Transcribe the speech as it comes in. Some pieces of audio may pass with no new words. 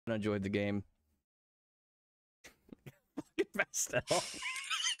I enjoyed the game. Pastel.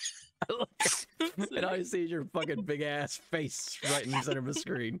 And all you see is your fucking big ass face right in the center of the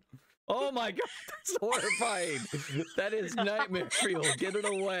screen. Oh my god, that's horrifying. That is nightmare fuel. Get it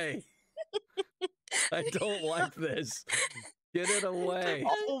away. I don't like this. Get it away.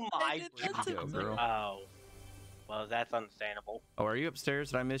 Oh my Where'd you go, girl? Oh. Well, that's understandable. Oh, are you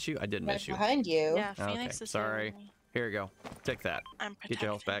upstairs? Did I miss you? I didn't miss you. Behind you. Yeah, Okay, Phoenix is sorry. me. Here you go. Take that. I'm protected. Get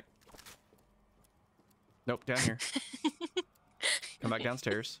your health back. Nope, down here. Come back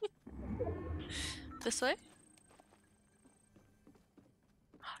downstairs. This way?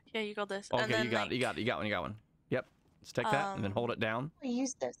 Yeah, you got this. Okay, and then, you got it. You got one. Yep. Let's take that and then hold it down.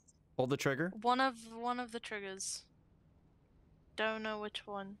 Use this. Hold the trigger. One of the triggers. Don't know which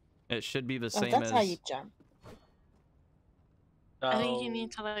one. It should be the Oh, same that's as. how you jump. I think you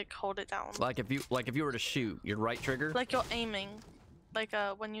need to like hold it down. Like if you were to shoot, your right trigger. Like you're aiming. Like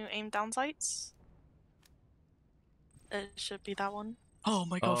when you aim down sights. It should be that one. Oh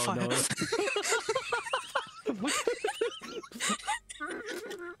my god, fire. No.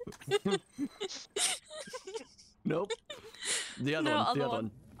 Nope. The other one. The other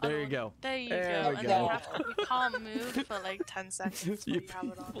one. There you go. There you There go. we And go. you can't move for like 10 seconds when you have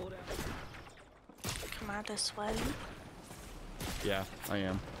it on. Commander sweaty. Yeah, I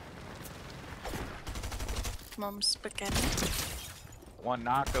am. Mom spaghetti. One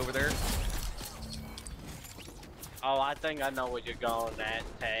knock over there. Oh, I think I know where you're going at,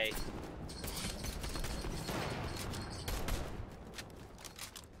 Tay.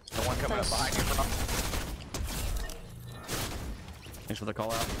 The one coming up behind you, bro. Thanks for the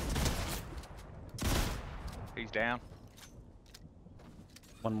call out. He's down.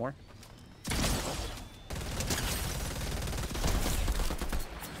 One more.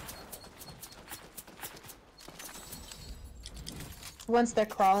 Once they're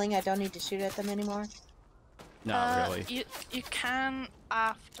crawling, I don't need to shoot at them anymore. Not really. You can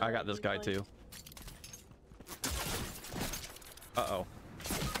after. I got this guy too. Uh-oh.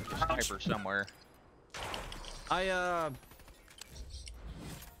 Sniper somewhere. I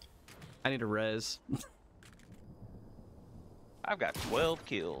need a res. I've got 12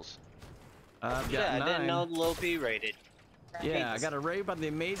 kills. I've got Yeah, I 9. didn't know the low P rated. Yeah, I got a raid by the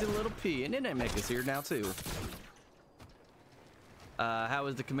amazing little P, and Make is here now too. How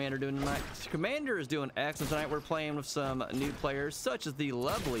is the commander doing tonight? The commander is doing excellent tonight. We're playing with some new players, such as the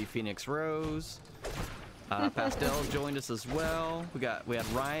lovely Phoenix Rose. Pastel's joined us as well. We had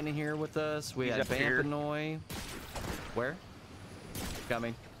Ryan in here with us. We He's had up here. Vampanoy. Where?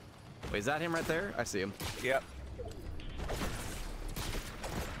 Coming. Wait, is that him right there? I see him. Yep.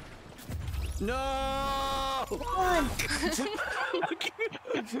 No!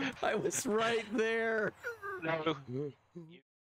 I was right there. No.